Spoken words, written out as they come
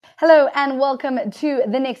Hello and welcome to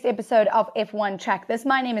the next episode of F1 Track This.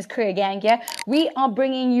 My name is Kriya Gangia. We are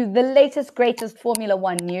bringing you the latest, greatest Formula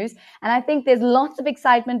One news. And I think there's lots of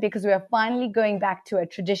excitement because we are finally going back to a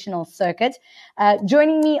traditional circuit.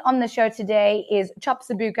 Joining me on the show today is Chop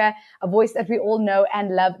Sabuka, a voice that we all know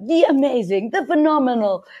and love, the amazing, the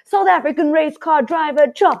phenomenal South African race car driver,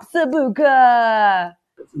 Chop Sabuka.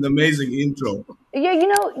 It's an amazing intro. Yeah, you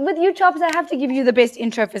know, with you, Chops, I have to give you the best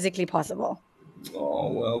intro physically possible.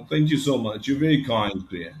 Oh, well, thank you so much. You're very kind,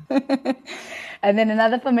 Priya. And then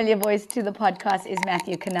another familiar voice to the podcast is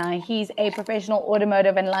Matthew Kanai. He's a professional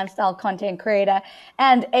automotive and lifestyle content creator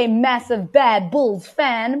and a massive Bad Bulls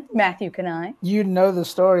fan. Matthew Kanai. You know the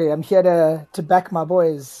story. I'm here to back my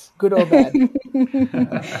boys, good or bad.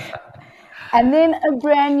 And then a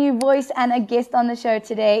brand new voice and a guest on the show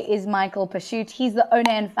today is Michael Pashut. He's the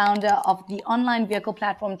owner and founder of the online vehicle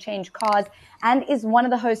platform Change Cars and is one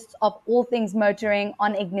of the hosts of All Things Motoring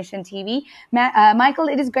on Ignition TV. Michael,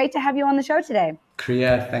 it is great to have you on the show today.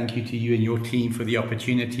 Kriya, thank you to you and your team for the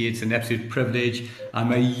opportunity. It's an absolute privilege.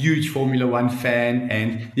 I'm a huge Formula One fan,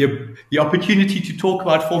 and the opportunity to talk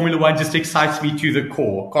about Formula One just excites me to the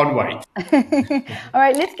core. Can't wait. All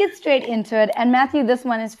right, let's get straight into it. And Matthew, this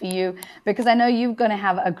one is for you because I know you're going to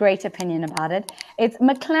have a great opinion about it. It's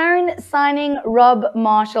McLaren signing Rob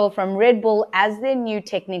Marshall from Red Bull as their new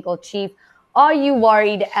technical chief. Are you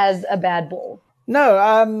worried as a bad bull?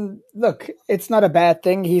 No, look, it's not a bad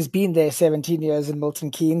thing. He's been there 17 years in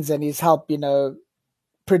Milton Keynes and he's helped,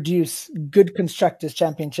 produce good constructors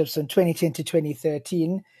championships from 2010 to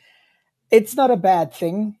 2013. It's not a bad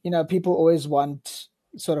thing. People always want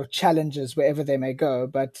sort of challenges wherever they may go,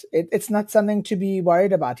 but it's not something to be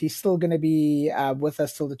worried about. He's still going to be with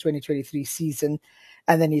us till the 2023 season,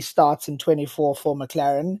 and then he starts in 24 for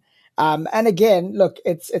McLaren. And again, look,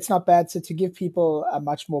 it's not bad. So to give people a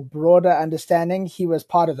much more broader understanding, he was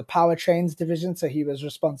part of the powertrains division. So he was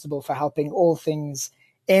responsible for helping all things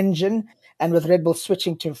engine. And with Red Bull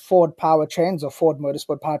switching to Ford powertrains or Ford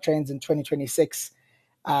Motorsport powertrains in 2026,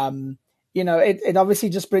 it obviously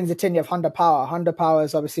just brings the tenure of Honda Power. Honda Power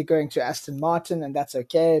is obviously going to Aston Martin, and that's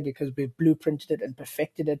okay because we've blueprinted it and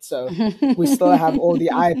perfected it. So we still have all the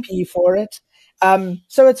IP for it.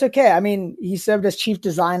 So it's okay. I mean, he served as chief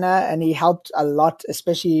designer and he helped a lot,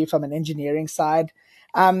 especially from an engineering side.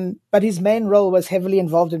 But his main role was heavily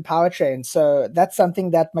involved in powertrain. So that's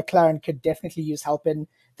something that McLaren could definitely use help in.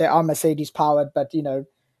 They are Mercedes powered, but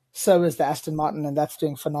so is the Aston Martin, and that's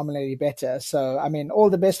doing phenomenally better. So, I mean, all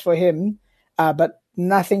the best for him, but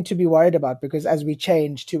nothing to be worried about because as we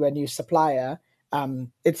change to a new supplier,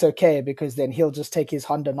 it's okay because then he'll just take his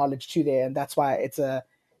Honda knowledge to there. And that's why it's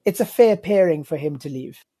a fair pairing for him to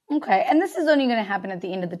leave. Okay, and this is only going to happen at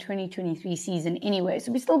the end of the 2023 season anyway,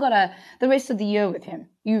 so we still got the rest of the year with him.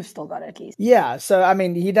 You've still got it at least. Yeah, so I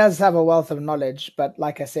mean, he does have a wealth of knowledge, but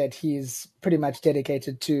like I said, he's pretty much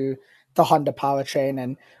dedicated to the Honda powertrain,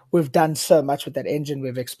 and we've done so much with that engine.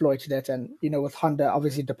 We've exploited it, and with Honda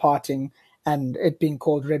obviously departing and it being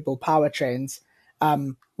called Red Bull powertrains,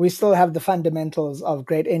 we still have the fundamentals of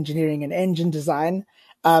great engineering and engine design.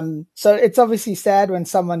 So it's obviously sad when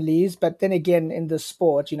someone leaves, but then again, in the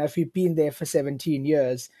sport, if you've been there for 17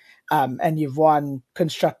 years, and you've won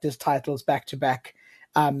constructors titles back to back,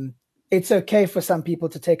 it's okay for some people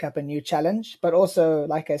to take up a new challenge, but also,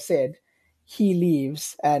 like I said, he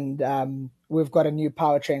leaves and, we've got a new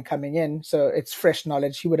powertrain coming in. So it's fresh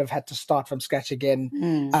knowledge. He would have had to start from scratch again.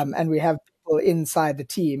 And we have people inside the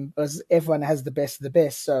team because everyone has the best of the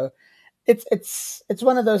best. So it's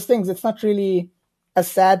one of those things. It's not really a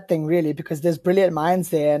sad thing really, because there's brilliant minds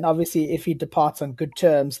there. And obviously if he departs on good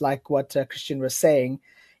terms, like what Christian was saying,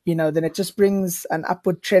 then it just brings an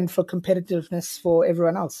upward trend for competitiveness for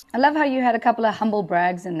everyone else. I love how you had a couple of humble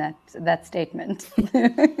brags in that statement.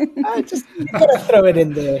 I just got to throw it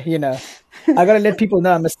in there, I got to let people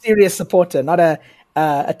know I'm a serious supporter, not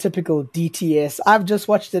a typical DTS. I've just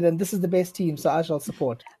watched it and this is the best team, so I shall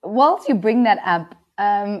support. Whilst you bring that up,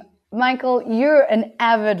 Michael, you're an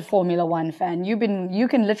avid Formula One fan. You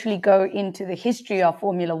can literally go into the history of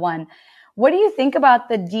Formula One. What do you think about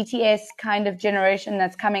the DTS kind of generation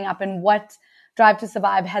that's coming up and what Drive to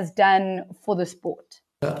Survive has done for the sport?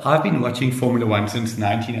 I've been watching Formula One since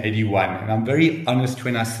 1981, and I'm very honest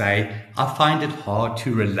when I say I find it hard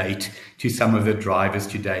to relate to some of the drivers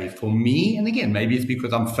today. For me, and again, maybe it's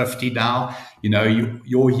because I'm 50 now,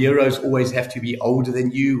 your heroes always have to be older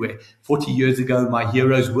than you. Where 40 years ago, my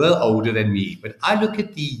heroes were older than me. But I look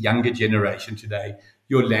at the younger generation today,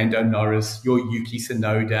 your Lando Norris, your Yuki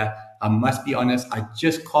Tsunoda. I must be honest, I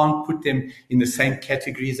just can't put them in the same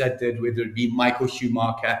categories I did, whether it be Michael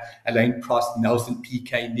Schumacher, Alain Prost, Nelson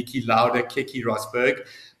Piquet, Niki Lauda, Keke Rosberg.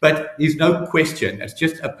 But there's no question, it's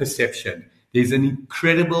just a perception. There's an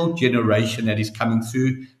incredible generation that is coming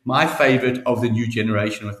through. My favorite of the new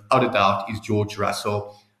generation, without a doubt, is George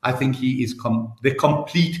Russell. I think he is the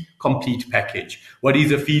complete package. What is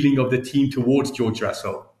the feeling of the team towards George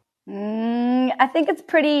Russell? I think it's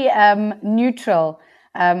pretty neutral.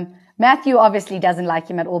 Matthew obviously doesn't like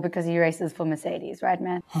him at all because he races for Mercedes, right,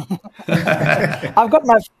 Matt? I've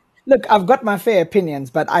got my fair opinions,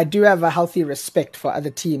 but I do have a healthy respect for other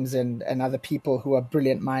teams and other people who are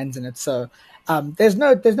brilliant minds in it. So there's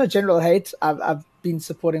no general hate. I've been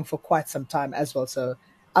supporting for quite some time as well. So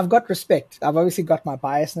I've got respect. I've obviously got my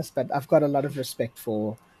biasness, but I've got a lot of respect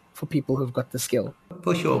for people who've got the skill.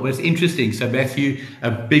 For sure. But it's interesting. So Matthew,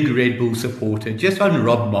 a big Red Bull supporter, just on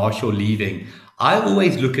Rob Marshall leaving, I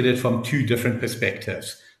always look at it from two different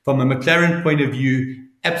perspectives. From a McLaren point of view,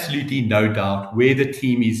 absolutely no doubt where the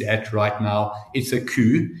team is at right now. It's a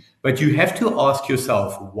coup. But you have to ask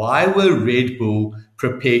yourself, why were Red Bull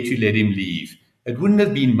prepared to let him leave? It wouldn't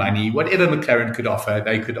have been money. Whatever McLaren could offer,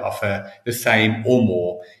 they could offer the same or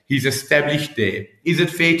more. He's established there. Is it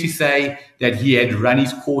fair to say that he had run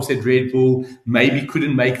his course at Red Bull, maybe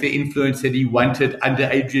couldn't make the influence that he wanted under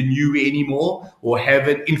Adrian Newey anymore, or have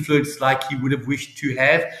an influence like he would have wished to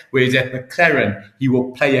have? Whereas at McLaren, he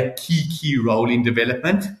will play a key role in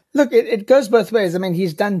development. Look, it goes both ways. I mean,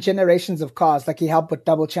 he's done generations of cars. Like he helped with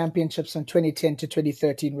double championships from 2010 to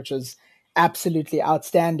 2013, which was absolutely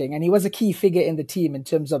outstanding. And he was a key figure in the team in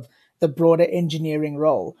terms of the broader engineering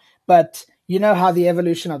role. But you know how the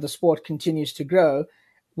evolution of the sport continues to grow.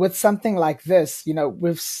 With something like this, you know,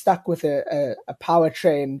 we've stuck with a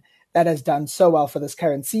powertrain that has done so well for this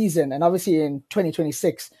current season. And obviously in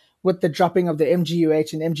 2026, with the dropping of the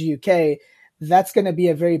MGUH and MGUK, that's going to be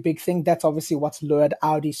a very big thing. That's obviously what's lured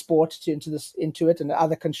Audi Sport into it, and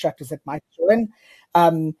other constructors that might join.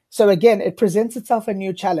 So again, it presents itself a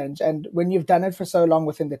new challenge. And when you've done it for so long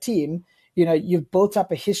within the team, you know, you've built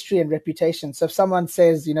up a history and reputation. So if someone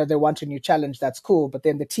says, you know, they want a new challenge, that's cool. But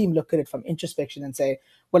then the team look at it from introspection and say,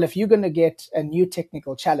 well, if you're going to get a new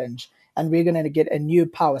technical challenge and we're going to get a new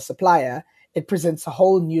power supplier, it presents a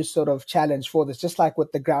whole new sort of challenge for this. Just like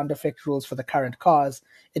with the ground effect rules for the current cars,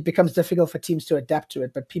 it becomes difficult for teams to adapt to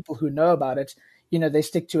it. But people who know about it, you know, they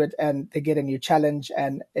stick to it and they get a new challenge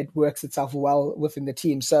and it works itself well within the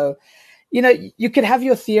team. So, you know, you could have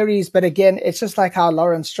your theories, but again, it's just like how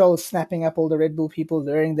Lawrence Stroll's snapping up all the Red Bull people,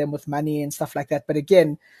 luring them with money and stuff like that. But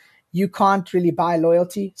again, you can't really buy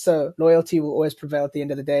loyalty. So loyalty will always prevail at the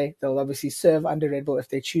end of the day. They'll obviously serve under Red Bull if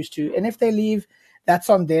they choose to. And if they leave, that's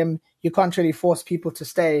on them. You can't really force people to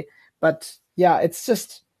stay. But yeah,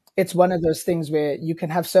 it's one of those things where you can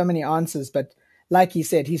have so many answers. But like he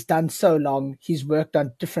said, he's done so long. He's worked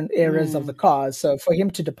on different eras of the cars. So for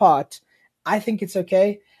him to depart, I think it's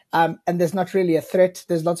okay. And there's not really a threat.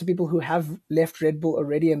 There's lots of people who have left Red Bull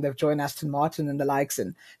already and they've joined Aston Martin and the likes.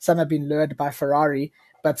 And some have been lured by Ferrari.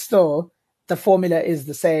 But still, the formula is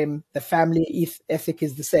the same. The family ethic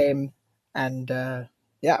is the same. And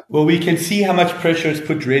yeah. Well, we can see how much pressure it's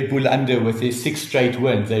put Red Bull under with their 6 straight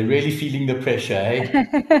wins. They're really feeling the pressure,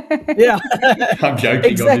 eh? Yeah. I'm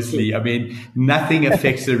joking, obviously. I mean, nothing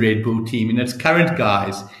affects the Red Bull team. And its current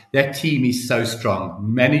guys, that team is so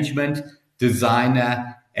strong. Management,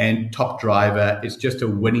 designer, and top driver. It's just a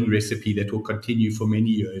winning recipe that will continue for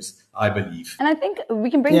many years, I believe. And I think we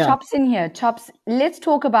can bring Chops in here. Chops, let's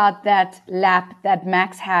talk about that lap that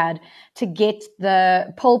Max had to get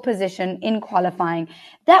the pole position in qualifying.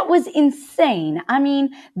 That was insane. I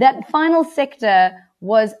mean, that final sector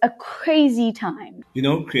was a crazy time. You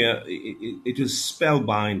know, Kriya, it was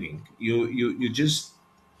spellbinding. You just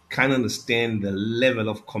can't understand the level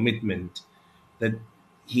of commitment that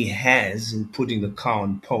he has in putting the car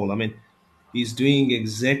on pole. I mean, he's doing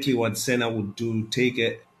exactly what Senna would do, take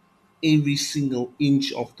every single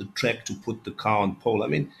inch of the track to put the car on pole. I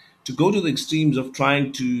mean, to go to the extremes of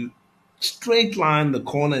trying to straight line the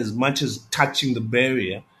corner as much as touching the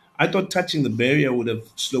barrier. I thought touching the barrier would have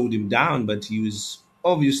slowed him down, but he was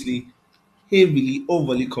obviously heavily,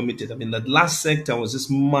 overly committed. I mean, that last sector was just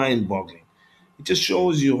mind-boggling. It just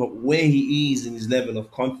shows you where he is in his level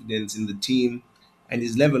of confidence in the team and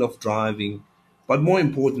his level of driving. But more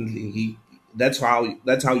importantly, that's how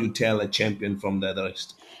you tell a champion from the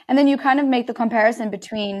rest. And then you kind of make the comparison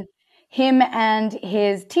between him and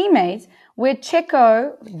his teammates, where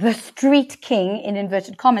Checo, the street king in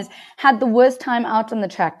inverted commas, had the worst time out on the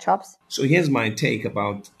track, Chops. So here's my take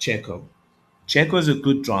about Checo. Checo is a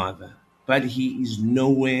good driver, but he is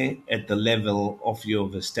nowhere at the level of your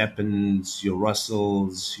Verstappens, your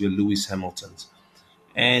Russells, your Lewis Hamiltons.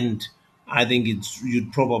 And I think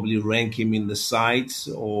you'd probably rank him in the sides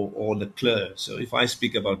or Leclerc. So if I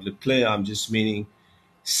speak about Leclerc, I'm just meaning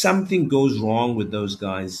something goes wrong with those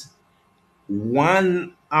guys.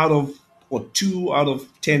 One out of or two out of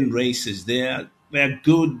 10 races, they're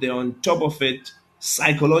good, they're on top of it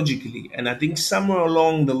psychologically. And I think somewhere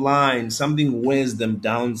along the line, something wears them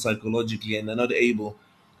down psychologically and they're not able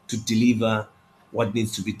to deliver what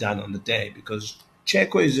needs to be done on the day because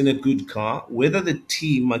Checo is in a good car. Whether the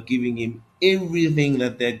team are giving him everything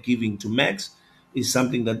that they're giving to Max is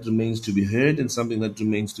something that remains to be heard and something that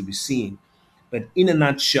remains to be seen. But in a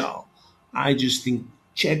nutshell, I just think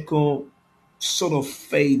Checo sort of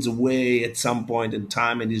fades away at some point in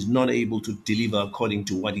time and is not able to deliver according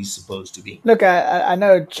to what he's supposed to be. Look, I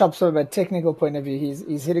know Chop's from a technical point of view,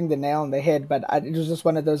 he's hitting the nail on the head, but it was just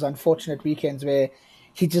one of those unfortunate weekends where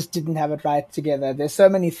he just didn't have it right together. There's so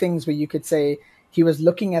many things where you could say he was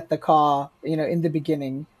looking at the car, in the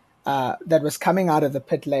beginning, that was coming out of the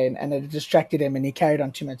pit lane, and it distracted him, and he carried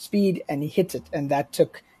on too much speed, and he hit it, and that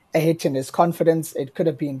took a hit in his confidence. It could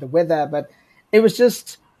have been the weather, but it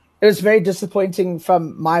was very disappointing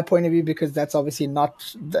from my point of view because that's obviously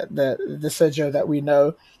not the Sergio that we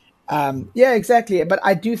know. Yeah, exactly. But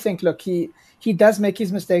I do think, look, he does make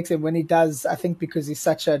his mistakes, and when he does, I think because he's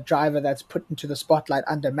such a driver that's put into the spotlight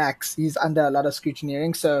under Max, he's under a lot of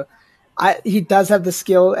scrutineering. So he does have the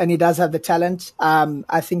skill and he does have the talent.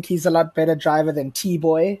 I think he's a lot better driver than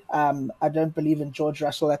T-Boy. I don't believe in George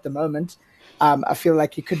Russell at the moment. I feel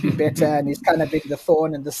like he could be better, and he's kind of been the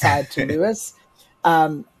thorn in the side to Lewis.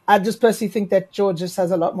 I just personally think that George just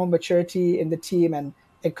has a lot more maturity in the team, and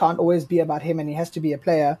it can't always be about him, and he has to be a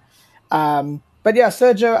player. But yeah,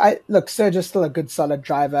 Sergio's still a good, solid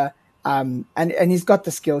driver, and he's got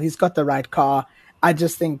the skill, he's got the right car. I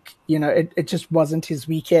just think, it just wasn't his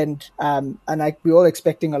weekend, and we're all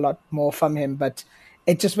expecting a lot more from him, but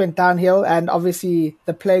it just went downhill. And obviously,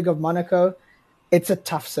 the plague of Monaco, it's a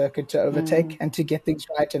tough circuit to overtake and to get things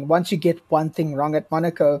right. And once you get one thing wrong at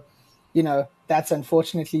Monaco, that's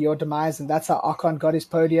unfortunately your demise. And that's how Ocon got his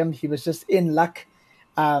podium. He was just in luck.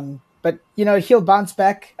 But, he'll bounce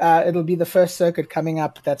back. It'll be the first circuit coming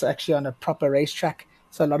up that's actually on a proper racetrack.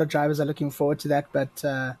 So a lot of drivers are looking forward to that. But,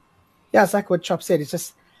 yeah, it's like what Chop said.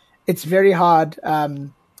 It's very hard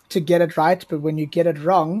to get it right. But when you get it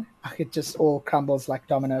wrong, it just all crumbles like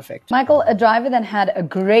domino effect. Michael, a driver that had a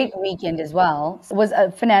great weekend as well was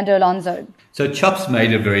Fernando Alonso. So Chop's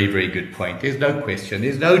made a very, very good point. There's no question.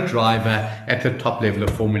 There's no driver at the top level of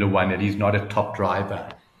Formula One that is not a top driver.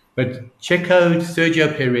 But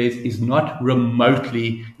Sergio Perez is not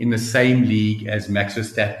remotely in the same league as Max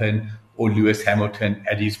Verstappen or Lewis Hamilton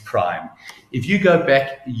at his prime. If you go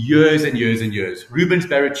back years and years and years, Rubens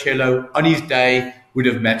Barrichello on his day would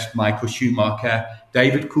have matched Michael Schumacher.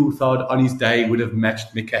 David Coulthard on his day would have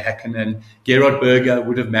matched Mika Häkkinen. Gerhard Berger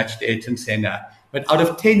would have matched Ayrton Senna. But out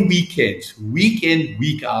of 10 weekends, week in,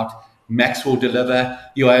 week out, Max will deliver.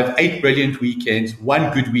 You have 8 brilliant weekends,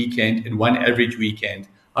 1 good weekend, and 1 average weekend.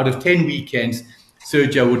 Out of 10 weekends,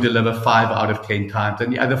 Sergio will deliver 5 out of 10 times,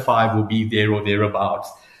 and the other 5 will be there or thereabouts.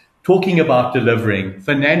 Talking about delivering,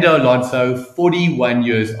 Fernando Alonso, 41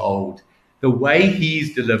 years old. The way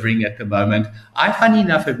he's delivering at the moment, I, funny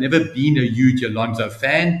enough, have never been a huge Alonso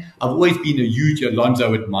fan. I've always been a huge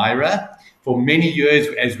Alonso admirer. For many years,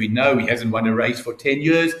 as we know, he hasn't won a race for 10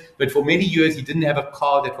 years, but for many years, he didn't have a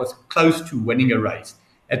car that was close to winning a race.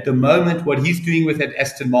 At the moment, what he's doing with that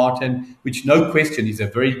Aston Martin, which no question is a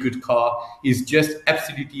very good car, is just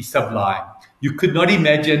absolutely sublime. You could not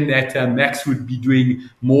imagine that Max would be doing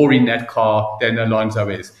more in that car than Alonso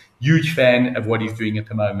is. Huge fan of what he's doing at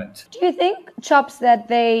the moment. Do you think, Chops, that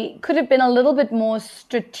they could have been a little bit more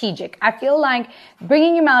strategic? I feel like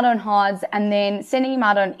bringing him out on hards and then sending him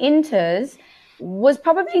out on inters was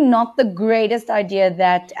probably not the greatest idea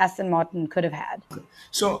that Aston Martin could have had.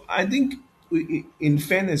 So I think, in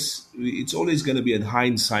fairness, it's always going to be at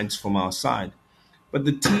hindsight from our side. But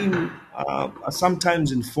the team are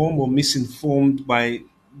sometimes informed or misinformed by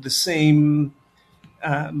the same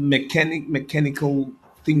mechanical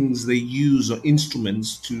things they use or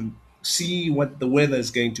instruments to see what the weather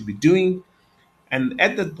is going to be doing. And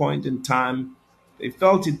at that point in time, they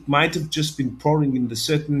felt it might have just been pouring in the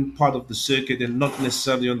certain part of the circuit and not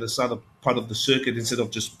necessarily on the side of part of the circuit instead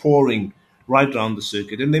of just pouring right around the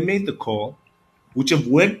circuit. And they made the call, which have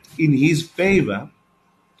worked in his favor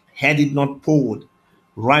had it not poured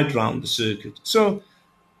right around the circuit. So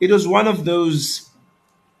it was one of those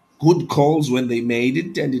good calls when they made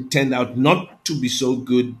it, and it turned out not to be so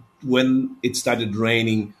good when it started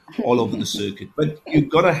raining all over the circuit. But you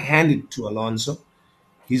got to hand it to Alonso.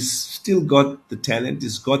 He's still got the talent,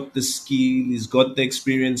 he's got the skill, he's got the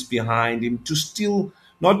experience behind him to still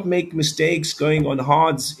not make mistakes going on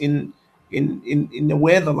hards in the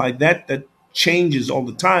weather like that changes all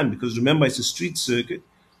the time. Because remember, it's a street circuit,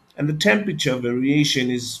 and the temperature variation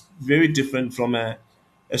is very different from a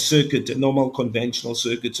circuit, a normal conventional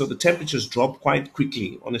circuit. So the temperatures drop quite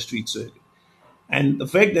quickly on a street circuit. And the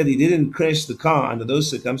fact that he didn't crash the car under those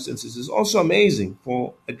circumstances is also amazing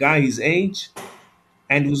for a guy his age,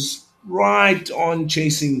 and was right on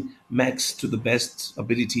chasing Max to the best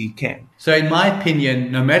ability he can. So in my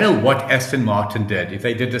opinion, no matter what Aston Martin did, if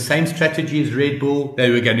they did the same strategy as Red Bull, they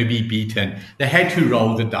were going to be beaten. They had to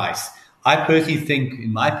roll the dice. I personally think,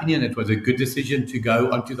 in my opinion, it was a good decision to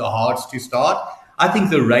go onto the hards to start. I think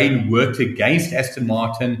the rain worked against Aston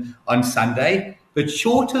Martin on Sunday, but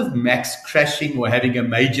short of Max crashing or having a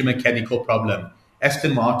major mechanical problem,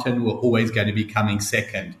 Aston Martin were always going to be coming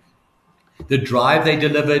second. The drive they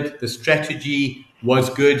delivered, the strategy was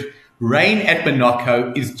good. Rain at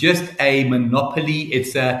Monaco is just a monopoly.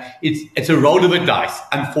 It's a roll of a dice,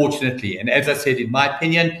 unfortunately. And as I said, in my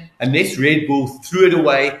opinion, unless Red Bull threw it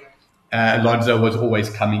away, Alonso was always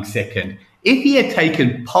coming second. If he had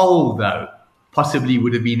taken pole, though, possibly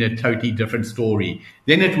would have been a totally different story.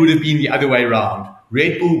 Then it would have been the other way around.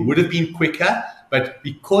 Red Bull would have been quicker, but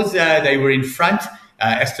because they were in front,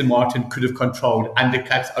 Aston Martin could have controlled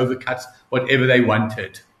undercuts, overcuts, whatever they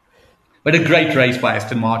wanted. But a great race by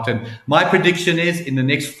Aston Martin. My prediction is in the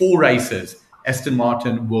next 4 races, Aston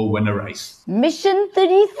Martin will win a race. Mission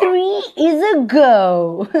 33 is a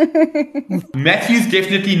go. Matthew's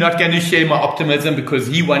definitely not going to share my optimism because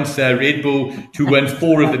he wants Red Bull to win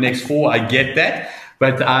 4 of the next 4. I get that.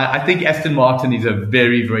 But I think Aston Martin is a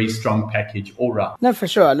very, very strong package all round. No, for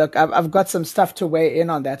sure. Look, I've got some stuff to weigh in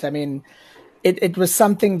on that. I mean, it was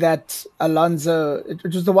something that Alonso,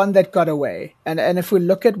 it was the one that got away. And if we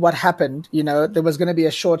look at what happened, there was going to be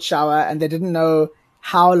a short shower and they didn't know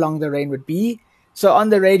how long the rain would be. So on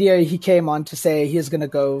the radio, he came on to say he's going to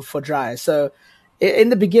go for dry. So in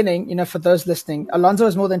the beginning, for those listening, Alonso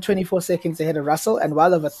was more than 24 seconds ahead of Russell and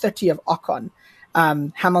well over 30 of Ocon,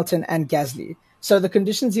 Hamilton and Gasly. So the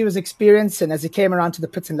conditions he was experiencing as he came around to the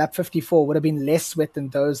pits in lap 54 would have been less wet than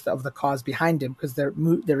those of the cars behind him because the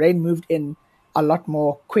rain moved in a lot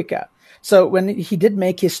more quicker. So when he did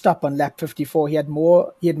make his stop on lap 54, he had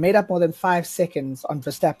made up more than 5 seconds on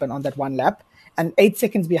Verstappen on that one lap and 8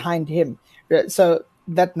 seconds behind him. So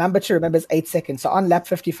that number to remember is 8 seconds. So on lap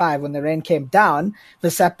 55, when the rain came down,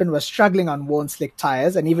 Verstappen was struggling on worn slick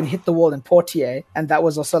tires and even hit the wall in Portier. And that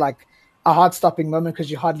was also like a hard stopping moment because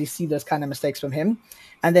you hardly see those kind of mistakes from him.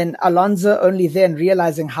 And then Alonso, only then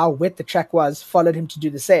realizing how wet the track was, followed him to do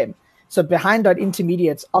the same. So behind on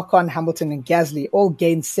intermediates, Ocon, Hamilton, and Gasly all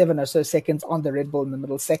gained 7 or so seconds on the Red Bull in the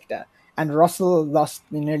middle sector. And Russell lost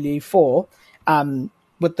nearly 4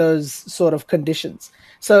 with those sort of conditions.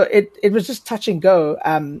 So it was just touch and go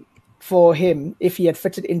for him if he had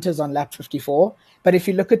fitted inters on lap 54. But if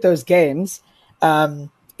you look at those games,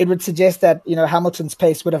 it would suggest that, Hamilton's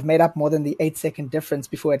pace would have made up more than the 8-second difference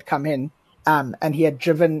before it come in. And he had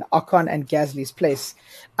driven Ocon and Gasly's place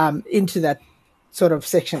into that sort of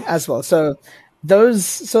section as well. So those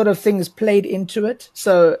sort of things played into it.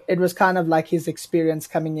 So it was kind of like his experience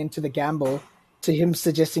coming into the gamble to him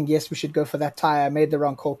suggesting, yes, we should go for that tire, made the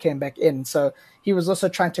wrong call, came back in. So he was also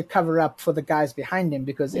trying to cover up for the guys behind him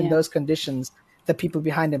because in those conditions, the people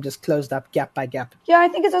behind him just closed up gap by gap. Yeah, I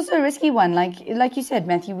think it's also a risky one. Like you said,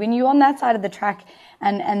 Matthew, when you're on that side of the track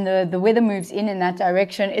and the weather moves in that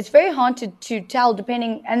direction, it's very hard to tell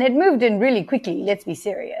depending, and it moved in really quickly, let's be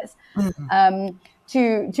serious,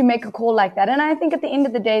 to make a call like that. And I think at the end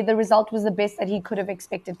of the day, the result was the best that he could have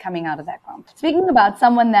expected coming out of that Grand Prix. Speaking about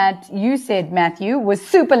someone that you said, Matthew, was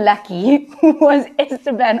super lucky, was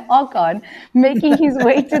Esteban Ocon making his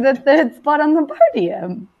way to the 3rd spot on the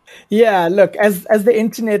podium. Yeah, look, as the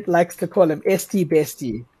internet likes to call him, ST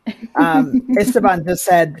Bestie. Esteban just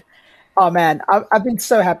said, oh man, I've been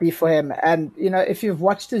so happy for him. And, if you've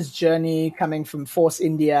watched his journey coming from Force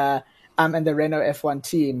India and the Renault F1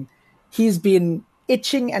 team, he's been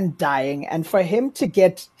itching and dying. And for him to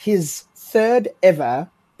get his 3rd ever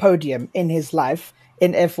podium in his life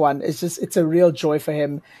in F1, it's a real joy for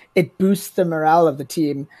him. It boosts the morale of the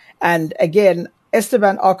team. And again,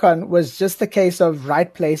 Esteban Ocon was just the case of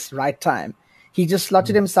right place, right time. He just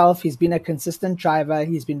slotted himself. He's been a consistent driver.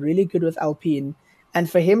 He's been really good with Alpine. And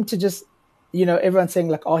for him to just, everyone's saying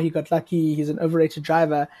like, oh, he got lucky. He's an overrated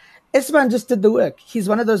driver. Esteban just did the work. He's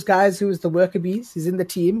one of those guys who is the worker bees. He's in the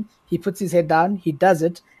team. He puts his head down. He does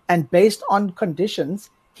it. And based on conditions,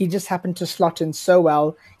 He just happened to slot in so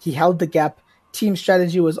well. He held the gap. Team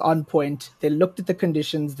strategy was on point. They looked at the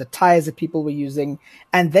conditions, the tires that people were using,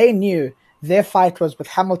 and they knew their fight was with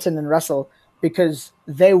Hamilton and Russell because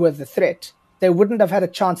they were the threat. They wouldn't have had a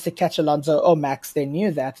chance to catch Alonso or Max. They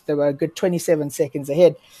knew that. They were a good 27 seconds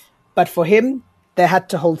ahead. But for him, they had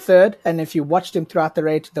to hold third. And if you watched him throughout the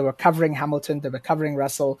race, they were covering Hamilton, they were covering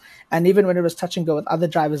Russell. And even when it was touch and go with other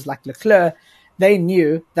drivers like Leclerc, they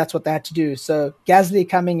knew that's what they had to do. So Gasly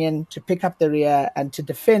coming in to pick up the rear and to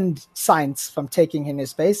defend Sainz from taking in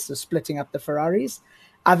his space, so splitting up the Ferraris.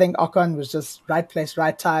 I think Ocon was just right place,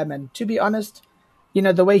 right time. And to be honest,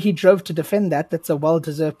 the way he drove to defend that's a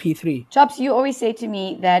well-deserved P3. Chops, you always say to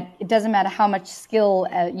me that it doesn't matter how much skill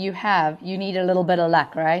you have, you need a little bit of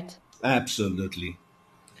luck, right? Absolutely.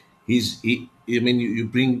 You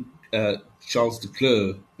bring Charles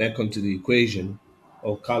Leclerc back onto the equation,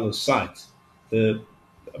 or Carlos Sainz, the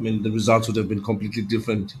results would have been completely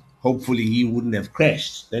different. Hopefully, he wouldn't have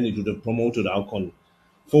crashed. Then it would have promoted Ocon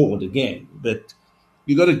forward again. But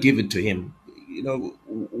you got to give it to him.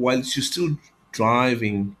 Whilst you're still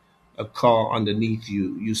driving a car underneath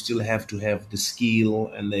you, you still have to have the skill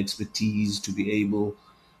and the expertise to be able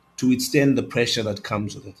to withstand the pressure that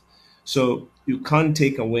comes with it. So you can't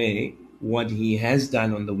take away what he has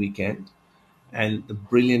done on the weekend and the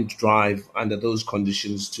brilliant drive under those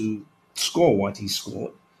conditions to score what he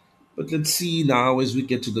scored. But let's see now, as we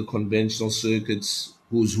get to the conventional circuits,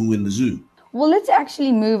 who's who in the zoo. Well, let's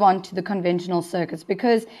actually move on to the conventional circuits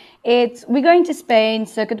because we're going to Spain,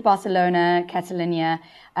 Circuit Barcelona, Catalonia,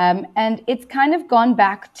 and it's kind of gone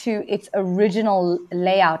back to its original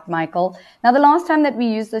layout, Michael. Now, the last time that we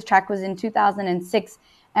used this track was in 2006,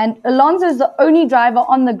 and Alonso is the only driver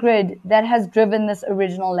on the grid that has driven this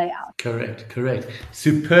original layout. Correct.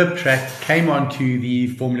 Superb track. Came onto the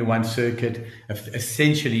Formula One circuit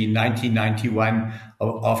essentially in 1991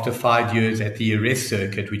 after 5 years at the Jerez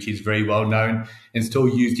circuit, which is very well known and still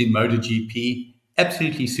used in MotoGP.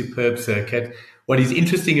 Absolutely superb circuit. What is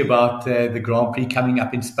interesting about the Grand Prix coming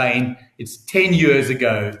up in Spain, it's 10 years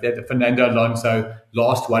ago that Fernando Alonso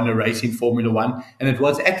last won a race in Formula One, and it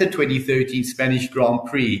was at the 2013 Spanish Grand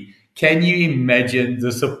Prix. Can you imagine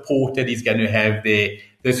the support that he's going to have there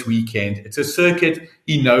this weekend? It's a circuit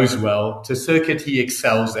he knows well. It's a circuit he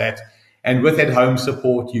excels at. And with that home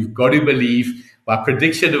support, you've got to believe my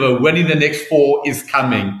prediction of a win in the next 4 is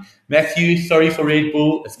coming. Matthew, sorry for Red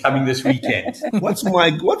Bull, it's coming this weekend. What's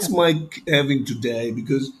Mike having today?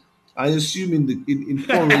 Because I assume in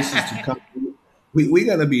 4 races to come, we're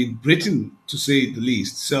going to be in Britain, to say the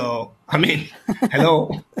least. So,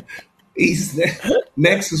 hello.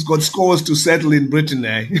 Max has got scores to settle in Britain,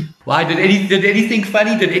 eh? Why? Did anything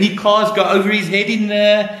funny? Did any cars go over his head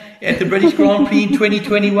at the British Grand Prix in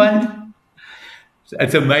 2021?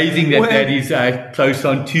 It's amazing that is close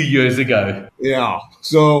on 2 years ago. Yeah.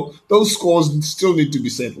 So those scores still need to be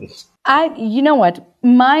settled. You know what?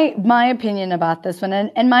 My opinion about this one,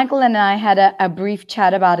 and Michael and I had a brief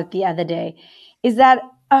chat about it the other day, is that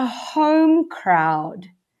a home crowd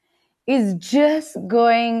is just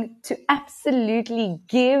going to absolutely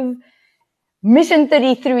give Mission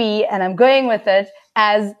 33, and I'm going with it,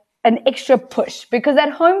 as an extra push, because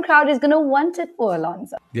that home crowd is going to want it for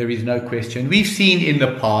Alonso. There is no question. We've seen in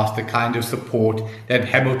the past the kind of support that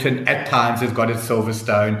Hamilton at times has got at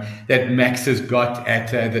Silverstone, that Max has got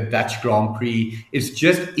at the Dutch Grand Prix. It's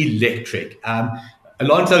just electric.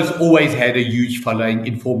 Alonso's always had a huge following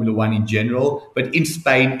in Formula One in general, but in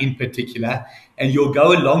Spain in particular. And you'll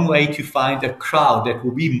go a long way to find a crowd that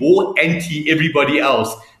will be more anti everybody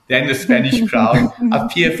else than the Spanish crowd. I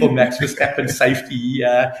fear for Max Verstappen's safety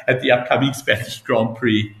at the upcoming Spanish Grand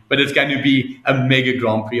Prix. But it's going to be a mega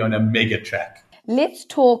Grand Prix on a mega track. Let's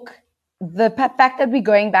talk the fact that we're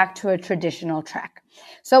going back to a traditional track.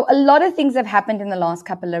 So a lot of things have happened in the last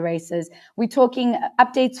couple of races. We're talking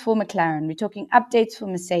updates for McLaren. We're talking updates for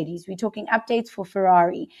Mercedes. We're talking updates for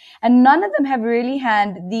Ferrari. And none of them have really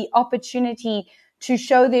had the opportunity to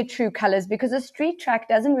show their true colors, because a street track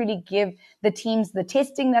doesn't really give the teams the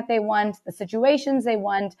testing that they want, the situations they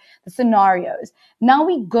want, the scenarios. Now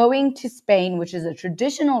we're going to Spain, which is a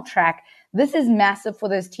traditional track. This is massive for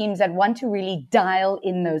those teams that want to really dial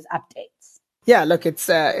in those updates. Yeah, look, it's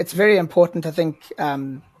very important. I think,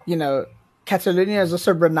 Catalonia is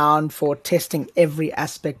also renowned for testing every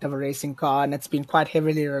aspect of a racing car, and it's been quite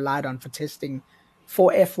heavily relied on for testing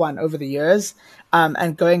for F1 over the years.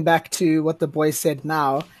 And going back to what the boys said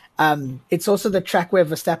now, it's also the track where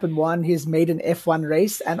Verstappen won his maiden F1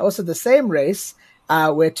 race, and also the same race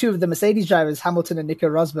where two of the Mercedes drivers, Hamilton and Nico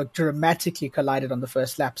Rosberg, dramatically collided on the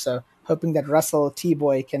first lap. So hoping that Russell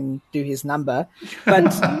T-Boy can do his number. But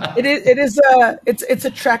it's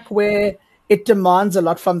a track where it demands a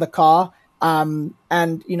lot from the car. And,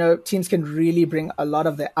 teams can really bring a lot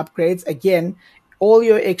of their upgrades. Again, all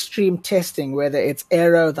your extreme testing, whether it's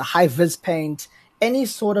aero, the high vis paint, any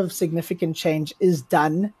sort of significant change is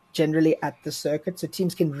done generally at the circuit. So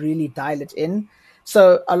teams can really dial it in.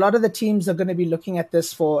 So a lot of the teams are going to be looking at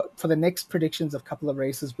this for the next predictions of a couple of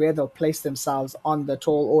races where they'll place themselves on the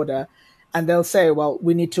tall order. And they'll say, well,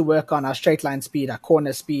 we need to work on our straight line speed, our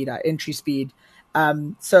corner speed, our entry speed.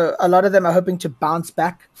 So a lot of them are hoping to bounce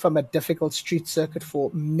back from a difficult street circuit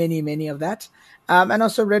for many, many of that. And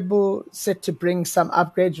also Red Bull set to bring some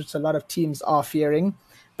upgrades, which a lot of teams are fearing.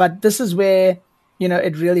 But this is where,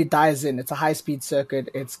 it really dies in. It's a high speed circuit.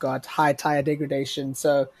 It's got high tire degradation.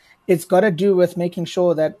 So it's got to do with making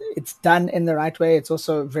sure that it's done in the right way. It's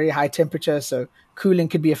also very high temperature. So cooling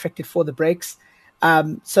could be affected for the brakes.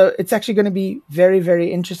 So it's actually going to be very,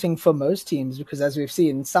 very interesting for most teams because as we've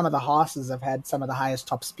seen, some of the Haas's have had some of the highest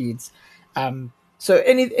top speeds. So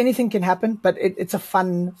anything can happen, but it's a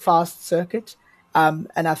fun, fast circuit.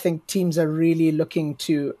 And I think teams are really looking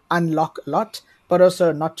to unlock a lot, but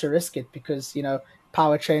also not to risk it because,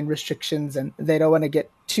 powertrain restrictions and they don't want to get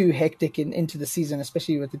too hectic into the season,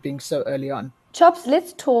 especially with it being so early on. Chops,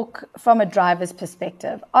 let's talk from a driver's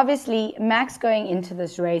perspective. Obviously, Max going into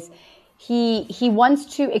this race, he wants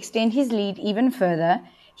to extend his lead even further.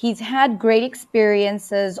 He's had great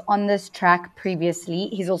experiences on this track previously.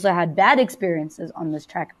 He's also had bad experiences on this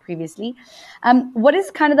track previously. What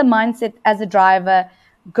is kind of the mindset as a driver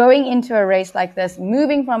going into a race like this,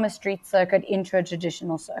 moving from a street circuit into a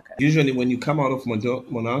traditional circuit? Usually when you come out of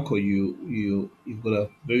Monaco, you've got a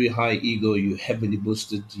very high ego, you're heavily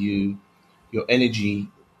boosted, your energy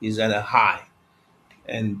is at a high.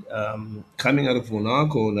 And coming out of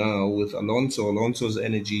Monaco now with Alonso's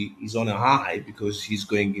energy is on a high because he's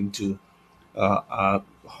going into a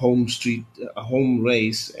home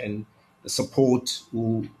race, and the support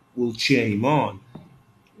will cheer him on.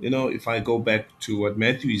 If I go back to what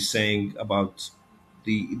Matthew is saying about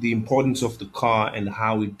the importance of the car and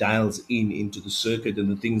how it dials into the circuit and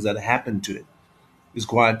the things that happen to it is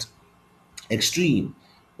quite extreme.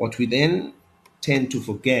 What we then tend to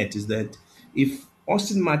forget is that if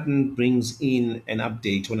Aston Martin brings in an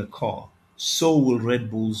update on a car, so will Red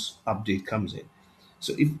Bull's update comes in.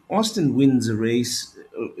 So if Aston wins a race,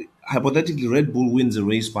 hypothetically Red Bull wins a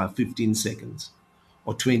race by 15 seconds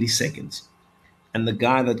or 20 seconds, and the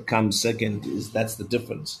guy that comes second that's the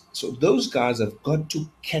difference. So those guys have got to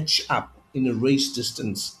catch up in a race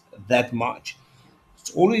distance that much.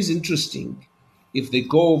 It's always interesting if they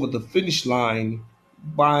go over the finish line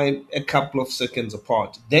by a couple of seconds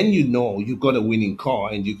apart. Then you've got a winning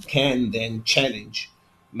car and you can then challenge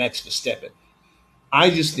Max Verstappen. I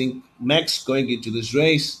just think Max going into this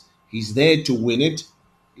race, he's there to win it.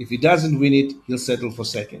 If he doesn't win it, he'll settle for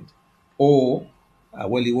second. Or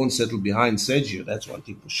he won't settle behind Sergio. That's one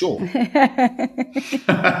thing for sure.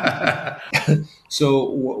 So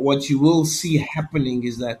what you will see happening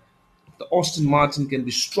is that the Aston Martin can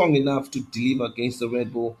be strong enough to deliver against the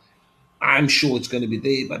Red Bull. I'm sure it's going to be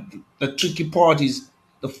there. But the tricky part is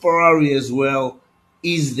the Ferrari as well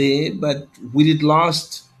is there. But will it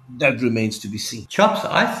last? That remains to be seen. Chops,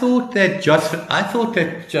 I thought that Josh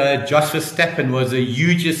Verstappen was a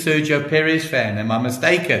huge Sergio Perez fan. Am I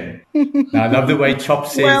mistaken? Now, I love the way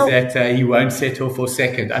Chops says that he won't settle for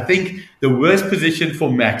second. I think the worst position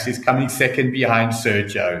for Max is coming second behind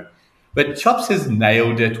Sergio. But Chops has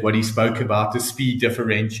nailed it, what he spoke about, the speed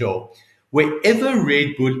differential. Wherever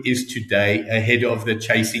Red Bull is today ahead of the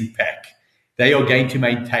chasing pack, they are going to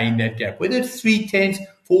maintain that gap. Whether it's 3 tenths,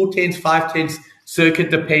 4 tenths, 5 tenths, circuit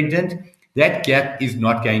dependent, that gap is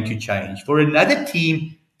not going to change. For another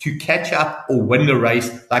team to catch up or win the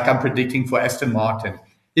race, like I'm predicting for Aston Martin,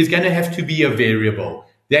 there's going to have to be a variable.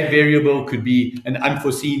 That variable could be an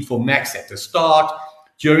unforeseen for Max at the start,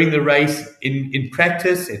 during the race, in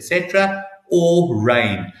practice, etc., or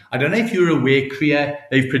rain. I don't know if you're aware, Kriya,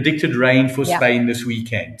 they've predicted rain for Spain this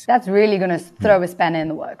weekend. That's really going to throw a spanner in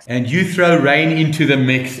the works. And you throw rain into the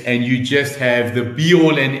mix and you just have the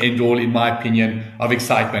be-all and end-all, in my opinion, of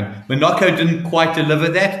excitement. Monaco didn't quite deliver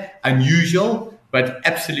that. Unusual, but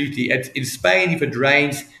absolutely. In Spain, if it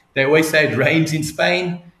rains, they always say it rains in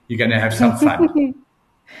Spain, you're going to have some fun.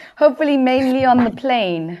 Hopefully mainly on the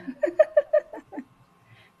plane.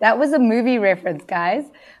 That was a movie reference, guys,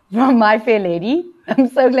 from My Fair Lady. I'm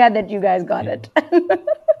so glad that you guys got it.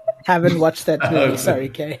 Haven't watched that movie. Sorry,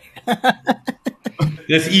 Kay.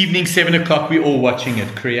 This evening, 7 o'clock, we're all watching it,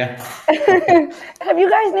 Kriya. Have you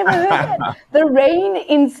guys never heard that? The rain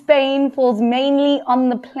in Spain falls mainly on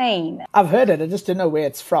the plain. I've heard it. I just don't know where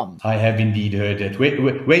it's from. I have indeed heard it.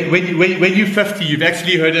 When you're 50, you've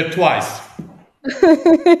actually heard it twice.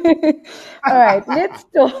 All right, let's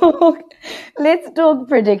talk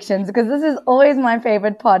predictions, because this is always my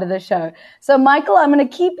favorite part of the show. So Michael, I'm going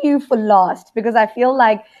to keep you for last because I feel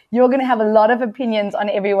like you're going to have a lot of opinions on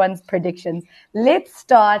everyone's predictions. Let's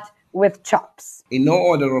start with Chops. In no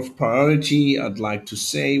order of priority, I'd like to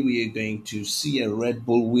say we are going to see a Red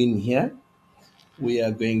Bull win here. We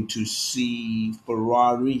are going to see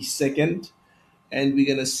Ferrari second. And we're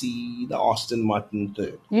going to see the Aston Martin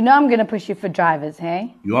third. You know I'm going to push you for drivers,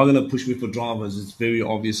 hey? You are going to push me for drivers. It's very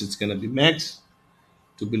obvious it's going to be Max,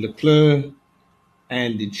 to be Leclerc,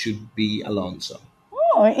 and it should be Alonso.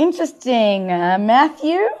 Oh, interesting.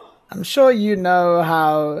 Matthew? I'm sure you know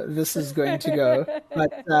how this is going to go.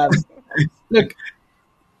 But look,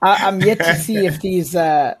 I'm yet to see if these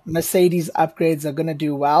Mercedes upgrades are going to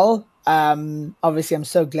do well. Obviously, I'm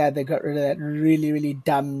so glad they got rid of that really, really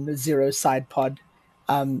dumb zero side pod.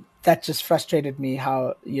 That just frustrated me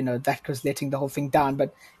how, that was letting the whole thing down.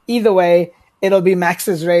 But either way, it'll be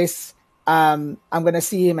Max's race. I'm going to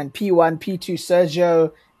see him in P1, P2,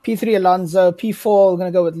 Sergio, P3, Alonso, P4, I'm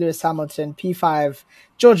going to go with Lewis Hamilton, P5,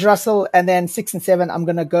 George Russell, and then 6 and 7, I'm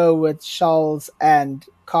going to go with Charles and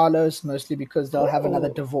Carlos, mostly because they'll have another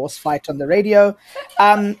divorce fight on the radio.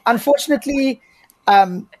 Unfortunately,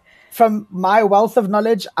 from my wealth of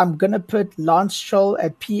knowledge, I'm going to put Lance Stroll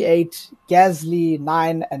at P8, Gasly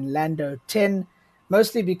 9, and Lando 10,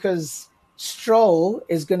 mostly because Stroll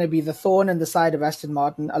is going to be the thorn in the side of Aston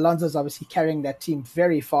Martin. Alonso's obviously carrying that team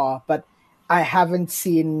very far, but I haven't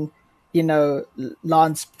seen,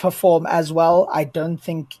 Lance perform as well. I don't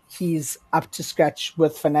think he's up to scratch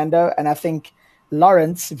with Fernando, and I think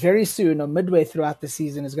Lawrence very soon or midway throughout the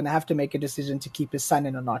season is going to have to make a decision to keep his son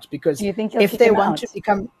in or not, because if they want to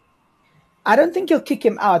become... I don't think he'll kick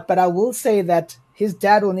him out, but I will say that his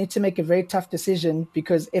dad will need to make a very tough decision,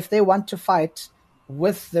 because if they want to fight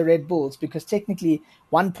with the Red Bulls, because technically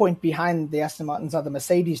 1 point behind the Aston Martins are the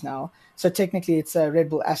Mercedes now, so technically it's a Red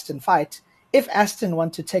Bull Aston fight. If Aston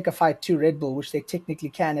want to take a fight to Red Bull, which they technically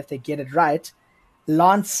can if they get it right,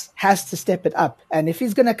 Lance has to step it up. And if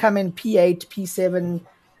he's going to come in P8, P7,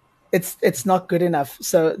 it's not good enough.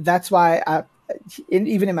 So that's why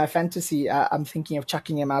even in my fantasy, I'm thinking of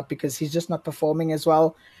chucking him out, because he's just not performing as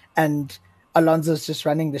well, and Alonso's just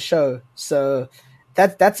running the show. So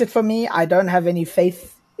that's it for me. I don't have any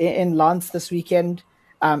faith in Lance this weekend,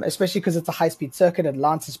 especially because it's a high-speed circuit, and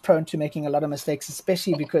Lance is prone to making a lot of mistakes,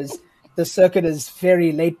 especially because the circuit is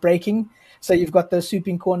very late braking. So you've got those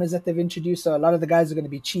swooping corners that they've introduced. So a lot of the guys are going to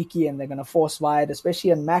be cheeky and they're going to force wide, especially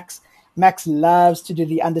in Max. Max loves to do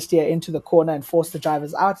the understeer into the corner and force the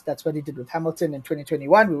drivers out. That's what he did with Hamilton in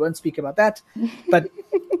 2021. We won't speak about that. But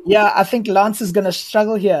yeah, I think Lance is going to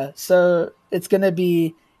struggle here. So it's going to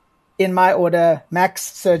be, in my order,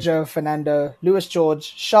 Max, Sergio, Fernando, Lewis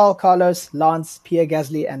George, Charles, Carlos, Lance, Pierre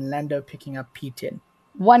Gasly, and Lando picking up P10.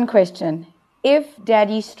 One question. If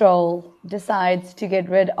Daddy Stroll decides to get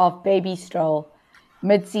rid of Baby Stroll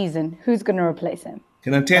mid-season, who's going to replace him?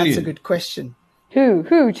 Can I tell you? That's a good question.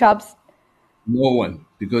 Who, Chops? No one,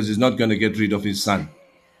 because he's not going to get rid of his son.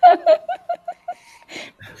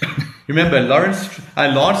 Remember, Lance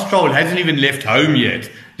Stroll hasn't even left home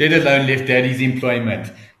yet, let alone left Daddy's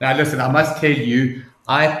employment. Now, listen, I must tell you,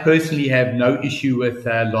 I personally have no issue with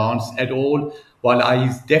Lance at all. While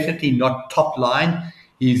he's definitely not top line,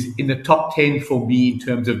 he's in the top 10 for me in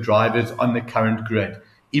terms of drivers on the current grid.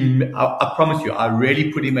 I promise you, I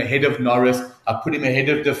really put him ahead of Norris. I put him ahead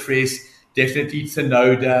of De Vries, definitely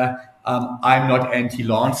Tsunoda. I'm not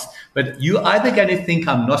anti-Lance. But you're either going to think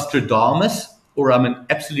I'm Nostradamus or I'm an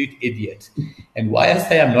absolute idiot. And why I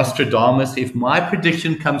say I'm Nostradamus, if my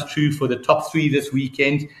prediction comes true for the top 3 this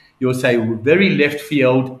weekend, you'll say very left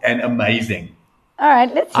field and amazing. All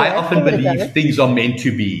right, let's hear I often believe things are meant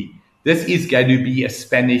to be. This is going to be a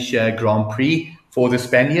Spanish Grand Prix for the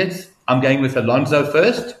Spaniards. I'm going with Alonso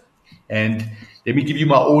first. And let me give you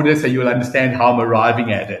my order so you'll understand how I'm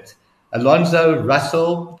arriving at it. Alonso,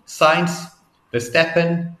 Russell, Sainz,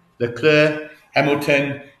 Verstappen, Leclerc,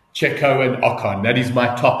 Hamilton, Checo, and Ocon. That is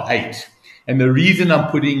my top 8. And the reason I'm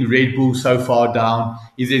putting Red Bull so far down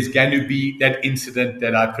is there's going to be that incident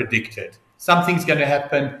that I predicted. Something's going to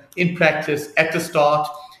happen in practice at the start.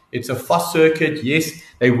 It's a fast circuit. Yes,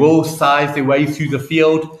 they will size their way through the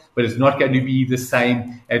field, but it's not going to be the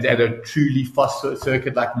same as at a truly fast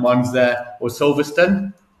circuit like Monza or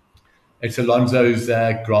Silverstone. It's Alonso's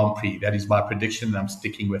Grand Prix. That is my prediction, and I'm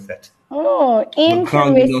sticking with it. Oh, The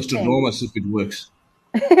crown belongs to interesting. Nomas if it works.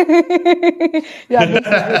 Yeah, this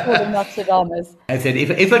is recording Nostradamus. I said, if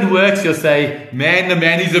it works, you'll say, man, the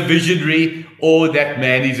man is a visionary, or that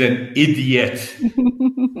man is an idiot.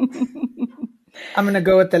 I'm going to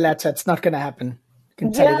go with the latter. It's not going to happen. I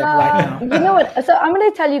can tell you that right now. You know what? So I'm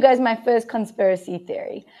going to tell you guys my first conspiracy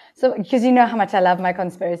theory. So, because you know how much I love my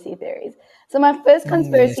conspiracy theories. So my first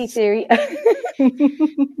conspiracy theory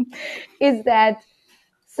is that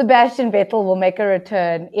Sebastian Vettel will make a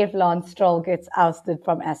return if Lance Stroll gets ousted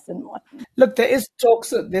from Aston Martin. Look, there's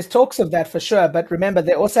talks of that for sure. But remember,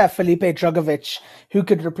 they also have Felipe Drugovich, who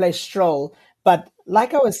could replace Stroll. But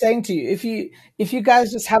like I was saying to you, if you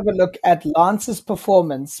guys just have a look at Lance's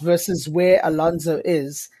performance versus where Alonso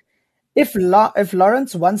is, if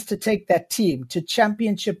Lawrence wants to take that team to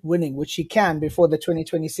championship winning, which he can before the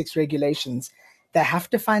 2026 regulations, they have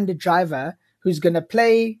to find a driver who's going to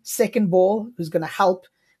play second ball, who's going to help.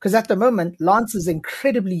 Because at the moment, Lance is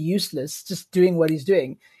incredibly useless, just doing what he's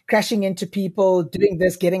doing, crashing into people, doing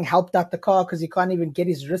this, getting helped out the car because he can't even get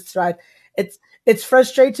his wrists right. It's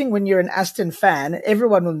frustrating when you're an Aston fan.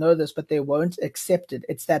 Everyone will know this, but they won't accept it.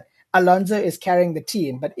 It's that Alonso is carrying the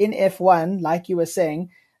team. But in F1, like you were saying,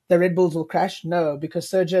 the Red Bulls will crash? No, because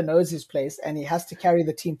Sergio knows his place and he has to carry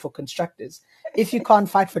the team for constructors. If you can't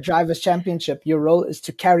fight for Drivers' Championship, your role is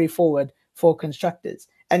to carry forward for constructors.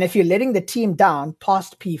 And if you're letting the team down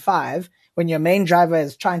past P5, when your main driver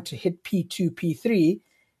is trying to hit P2, P3,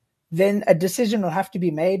 then a decision will have to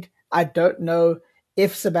be made. I don't know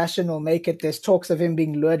if Sebastian will make it. There's talks of him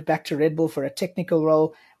being lured back to Red Bull for a technical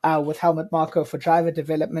role with Helmut Marko for driver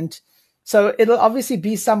development. So it'll obviously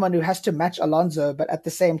be someone who has to match Alonso, but at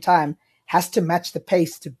the same time has to match the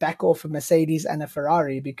pace to back off a Mercedes and a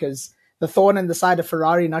Ferrari, because the thorn in the side of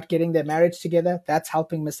Ferrari not getting their marriage together, that's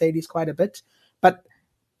helping Mercedes quite a bit. But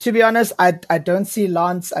to be honest, I don't see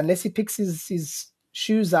Lance, unless he picks his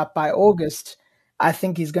shoes up by August, I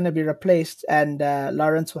think he's going to be replaced, and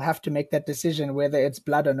Lawrence will have to make that decision whether it's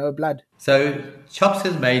blood or no blood. So Chops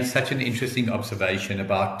has made such an interesting observation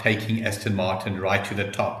about taking Aston Martin right to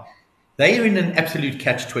the top. They are in an absolute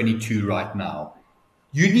catch-22 right now.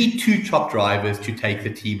 You need two top drivers to take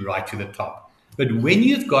the team right to the top. But when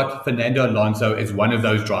you've got Fernando Alonso as one of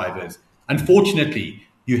those drivers, unfortunately,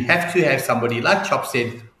 you have to have somebody, like Chop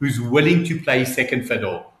said, who's willing to play second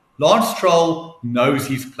fiddle. Lance Stroll knows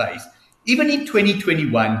his place. Even in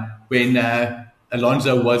 2021, when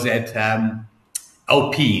Alonso was at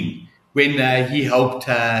Alpine, when he helped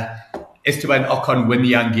Esteban Ocon win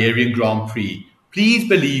the Hungarian Grand Prix, please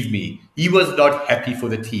believe me, he was not happy for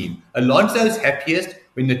the team. Alonso's happiest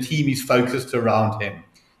when the team is focused around him.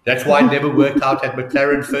 That's why it never worked out at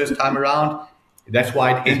McLaren first time around. That's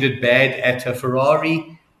why it ended bad at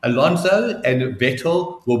Ferrari. Alonso and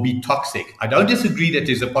Vettel will be toxic. I don't disagree that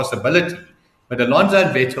there's a possibility, but Alonso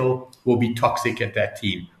and Vettel will be toxic at that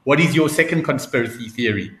team. What is your second conspiracy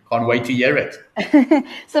theory? Can't wait to hear it.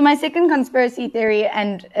 So my second conspiracy theory,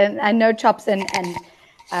 and I know Chops and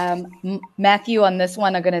Matthew on this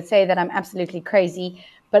one are going to say that I'm absolutely crazy,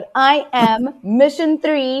 but I am mission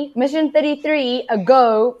 33, a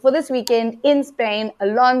go for this weekend in Spain.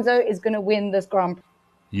 Alonso is going to win this Grand Prix.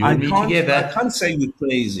 You and me together. I can't say you're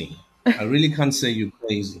crazy. I really can't say you're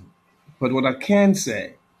crazy. But what I can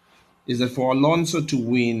say is that for Alonso to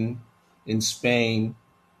win in Spain,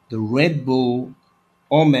 the Red Bull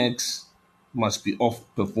or Max must be off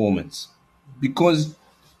performance. Because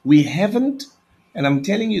we haven't, and I'm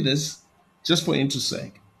telling you this just for interest's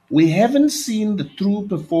sake, we haven't seen the true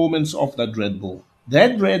performance of that Red Bull.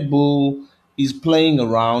 That Red Bull is playing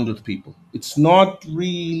around with people. It's not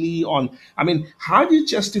really on. I mean, how do you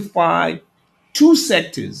justify two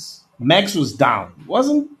sectors? Max was down,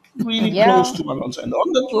 wasn't really close to Alonso. And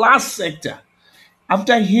on that last sector,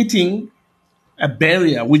 after hitting a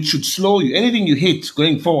barrier which should slow you, anything you hit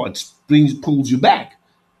going forward pulls you back.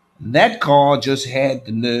 That car just had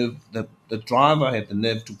the nerve, the driver had the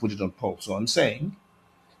nerve to put it on pole. So I'm saying,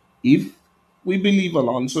 if we believe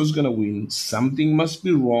Alonso is going to win, something must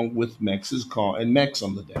be wrong with Max's car and Max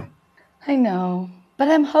on the day. I know, but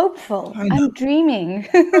I'm hopeful. I'm dreaming.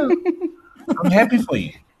 I'm happy for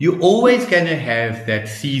you. You're always going to have that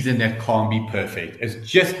season that can't be perfect. It's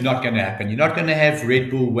just not going to happen. You're not going to have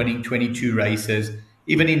Red Bull winning 22 races.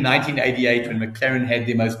 Even in 1988, when McLaren had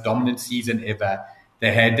their most dominant season ever,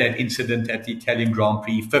 they had that incident at the Italian Grand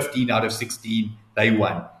Prix, 15 out of 16, they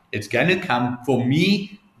won. It's going to come, for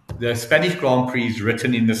me, the Spanish Grand Prix is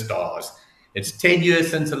written in the stars. It's 10 years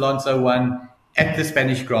since Alonso won at the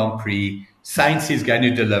Spanish Grand Prix. Sainz is going to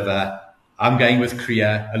deliver. I'm going with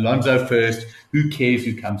Korea. Alonso first. Who cares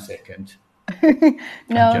who comes second?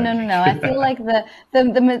 No. I feel like the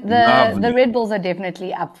Lovely. Red Bulls are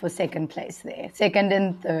definitely up for second place there, second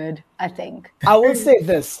and third, I think. I will say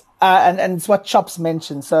this, and it's what Chops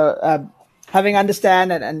mentioned. So, having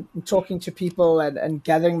understand and talking to people and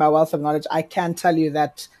gathering my wealth of knowledge, I can tell you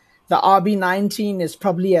that the RB19 is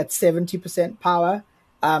probably at 70% power.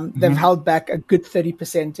 They've held back a good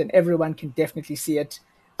 30%, and everyone can definitely see it.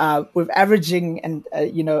 We're averaging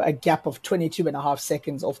a gap of 22.5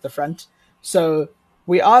 seconds off the front. So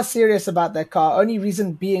we are serious about that car. Only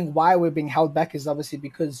reason being why we're being held back is obviously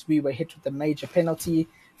because we were hit with a major penalty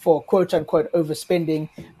for quote unquote overspending.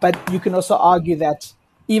 But you can also argue that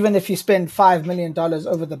even if you spend $5 million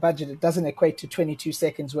over the budget, it doesn't equate to 22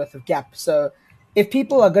 seconds worth of gap. So if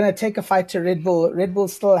people are going to take a fight to Red Bull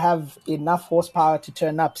still have enough horsepower to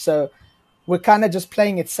turn up. So we're kind of just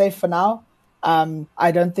playing it safe for now.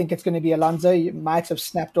 I don't think it's going to be Alonso. You might have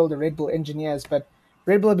snapped all the Red Bull engineers, but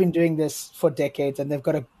Red Bull have been doing this for decades and they've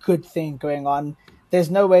got a good thing going on. There's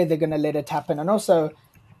no way they're going to let it happen. And also,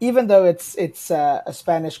 even though it's a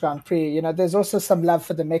Spanish Grand Prix, there's also some love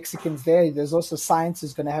for the Mexicans there. There's also Sainz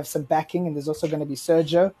who's going to have some backing, and there's also going to be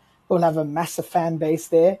Sergio who will have a massive fan base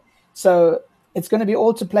there. So it's going to be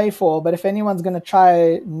all to play for. But if anyone's going to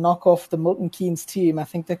try knock off the Milton Keynes team, I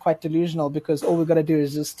think they're quite delusional, because all we've got to do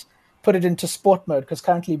is just put it into sport mode, because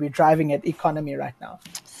currently we're driving at economy right now.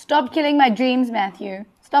 Stop killing my dreams, Matthew.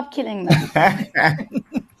 Stop killing them.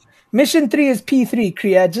 Mission 3 is P3,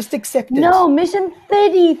 Kriya. Just accept it. No, mission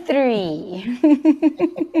 33.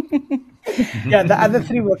 Yeah, the other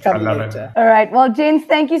 3 will come later. All right. Well, gents,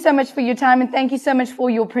 thank you so much for your time, and thank you so much for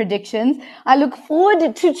your predictions. I look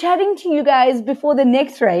forward to chatting to you guys before the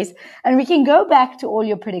next race, and we can go back to all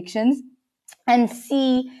your predictions and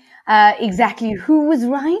see exactly who was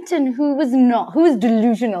right and who was not, who was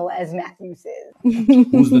delusional, as Matthew says.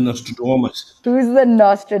 Who's the Nostradamus? Who's the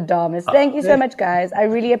Nostradamus? Thank you so much, guys. I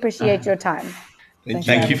really appreciate your time.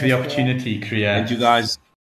 Thank you for the opportunity, Kriya. Thank you, guys.